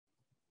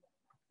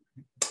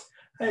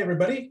Hi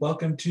everybody,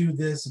 welcome to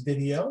this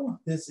video.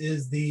 This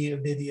is the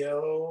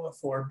video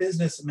for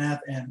business math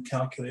and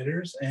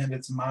calculators, and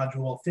it's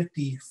module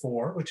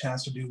 54, which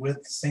has to do with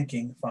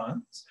sinking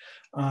funds.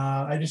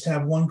 I just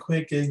have one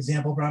quick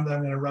example problem that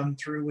I'm going to run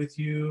through with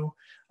you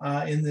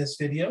in this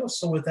video.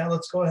 So with that,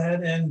 let's go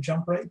ahead and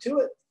jump right to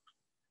it.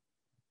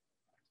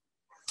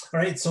 All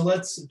right, so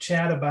let's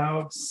chat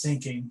about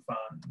sinking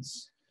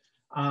funds.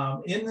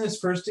 In this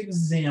first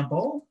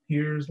example,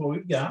 here's what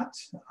we've got.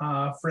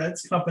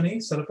 Fred's company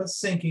set up a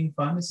sinking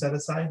fund to set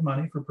aside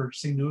money for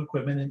purchasing new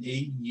equipment in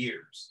 8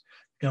 years.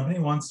 The company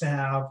wants to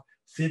have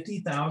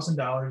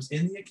 $50,000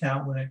 in the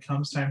account when it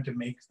comes time to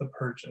make the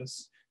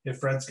purchase. If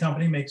Fred's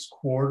company makes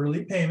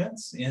quarterly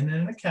payments in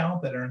an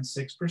account that earns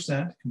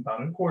 6%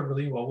 compounded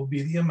quarterly, what will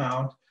be the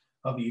amount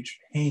of each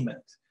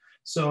payment?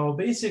 So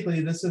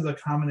basically, this is a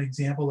common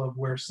example of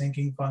where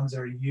sinking funds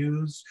are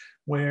used,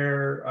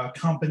 where a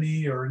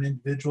company or an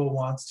individual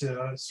wants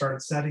to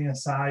start setting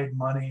aside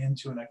money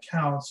into an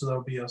account so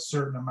there'll be a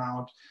certain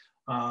amount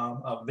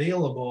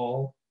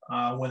available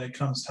when it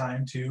comes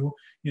time to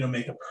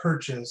make a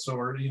purchase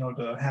or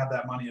to have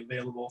that money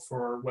available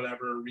for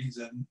whatever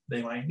reason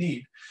they might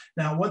need.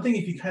 Now, one thing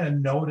if you kind of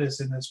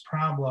notice in this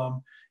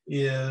problem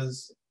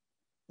is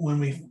when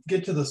we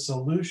get to the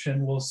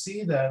solution, we'll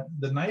see that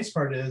the nice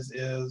part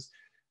is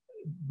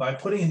by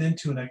putting it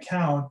into an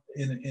account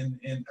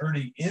in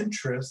earning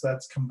interest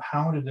that's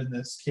compounded in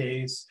this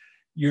case,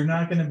 you're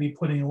not going to be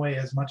putting away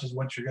as much as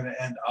what you're going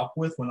to end up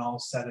with when all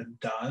said and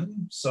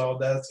done. So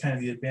that's kind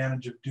of the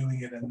advantage of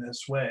doing it in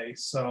this way.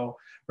 So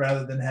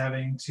rather than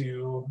having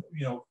to,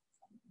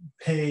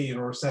 pay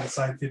or set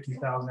aside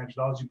 $50,000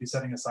 extra, you'd be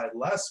setting aside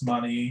less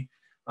money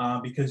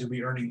because you'll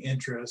be earning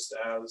interest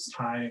as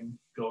time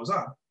goes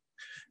on.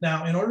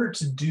 Now, in order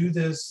to do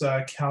this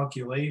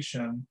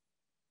calculation,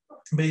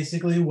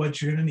 basically what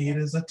you're going to need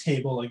is a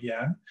table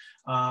again,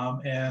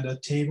 and a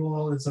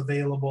table is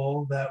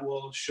available that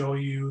will show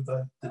you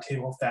the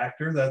table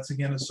factor. That's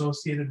again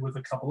associated with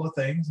a couple of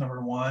things. Number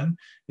one,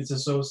 it's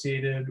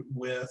associated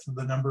with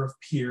the number of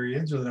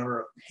periods or the number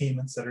of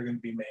payments that are going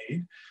to be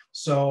made.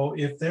 So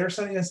if they're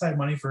setting aside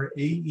money for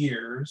 8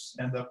 years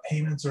and the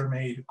payments are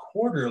made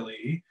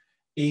quarterly,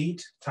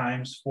 8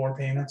 times 4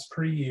 payments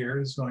per year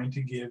is going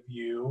to give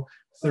you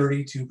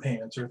 32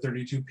 payments or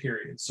 32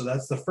 periods. So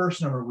that's the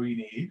first number we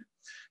need.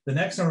 The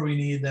next number we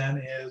need then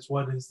is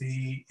what is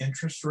the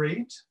interest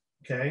rate?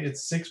 Okay,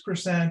 it's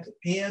 6%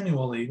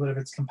 annually, but if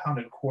it's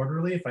compounded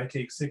quarterly, if I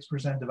take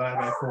 6% divided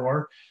by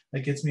 4,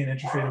 that gets me an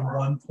interest rate of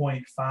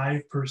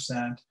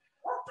 1.5%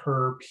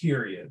 per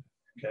period.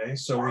 Okay,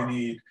 so we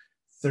need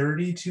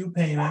 32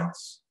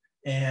 payments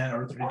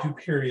or 32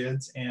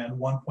 periods and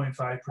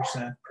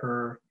 1.5%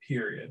 per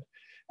period.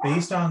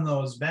 Based on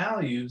those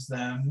values,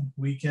 then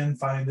we can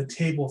find the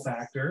table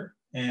factor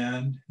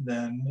and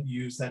then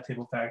use that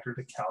table factor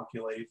to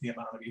calculate the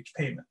amount of each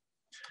payment.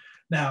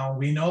 Now,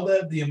 we know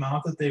that the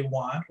amount that they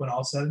want when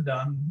all said and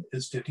done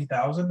is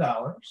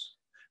 $50,000.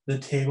 The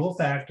table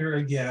factor,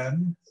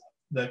 again,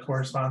 that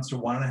corresponds to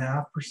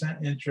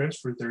 1.5%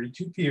 interest for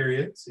 32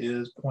 periods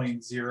is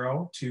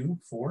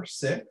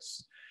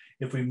 0.0246.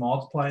 If we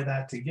multiply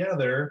that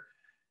together,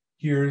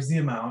 here's the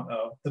amount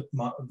of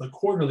the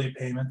quarterly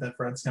payment that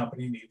Fred's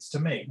company needs to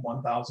make,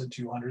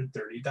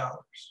 $1,230.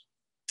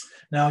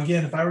 Now,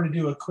 again, if I were to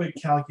do a quick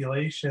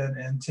calculation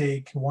and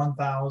take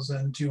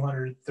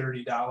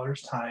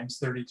 $1,230 times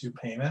 32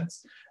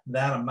 payments,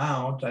 that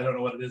amount, I don't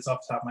know what it is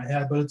off the top of my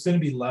head, but it's going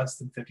to be less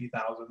than $50,000.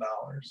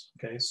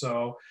 Okay,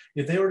 so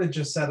if they were to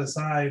just set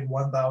aside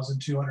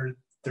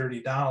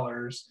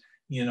 $1,230,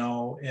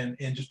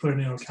 and just put it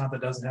in an account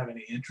that doesn't have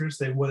any interest,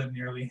 they wouldn't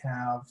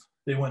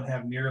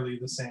have nearly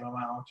the same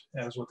amount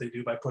as what they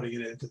do by putting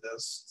it into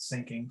this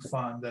sinking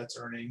fund that's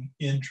earning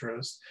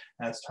interest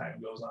as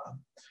time goes on.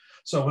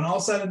 So when all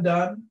said and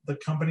done, the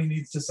company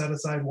needs to set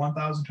aside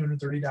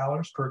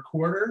 $1,230 per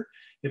quarter.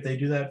 If they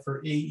do that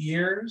for 8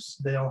 years,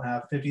 they'll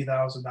have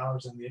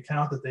 $50,000 in the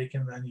account that they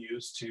can then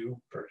use to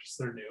purchase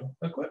their new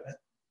equipment.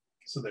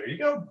 So there you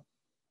go.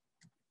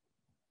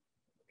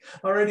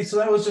 Alrighty, so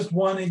that was just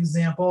one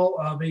example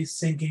of a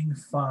sinking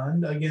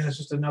fund. Again, it's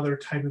just another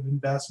type of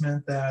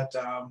investment that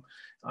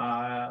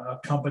a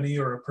company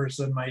or a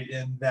person might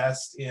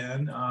invest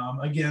in.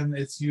 Again,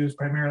 it's used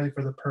primarily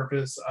for the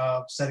purpose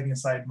of setting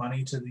aside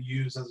money to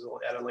use at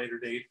a later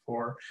date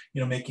for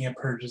making a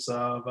purchase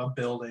of a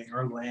building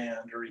or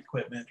land or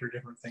equipment or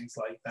different things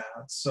like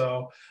that.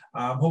 So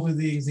hopefully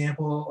the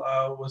example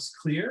was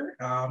clear.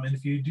 And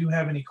if you do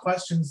have any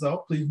questions,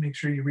 though, please make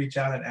sure you reach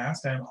out and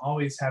ask. I'm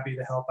always happy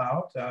to help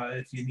out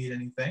if you need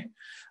anything.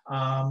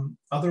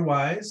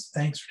 Otherwise,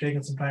 thanks for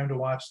taking some time to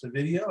watch the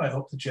video. I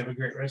hope that you have a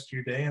great rest of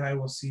your day, and I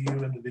will see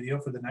you in the video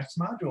for the next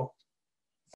module.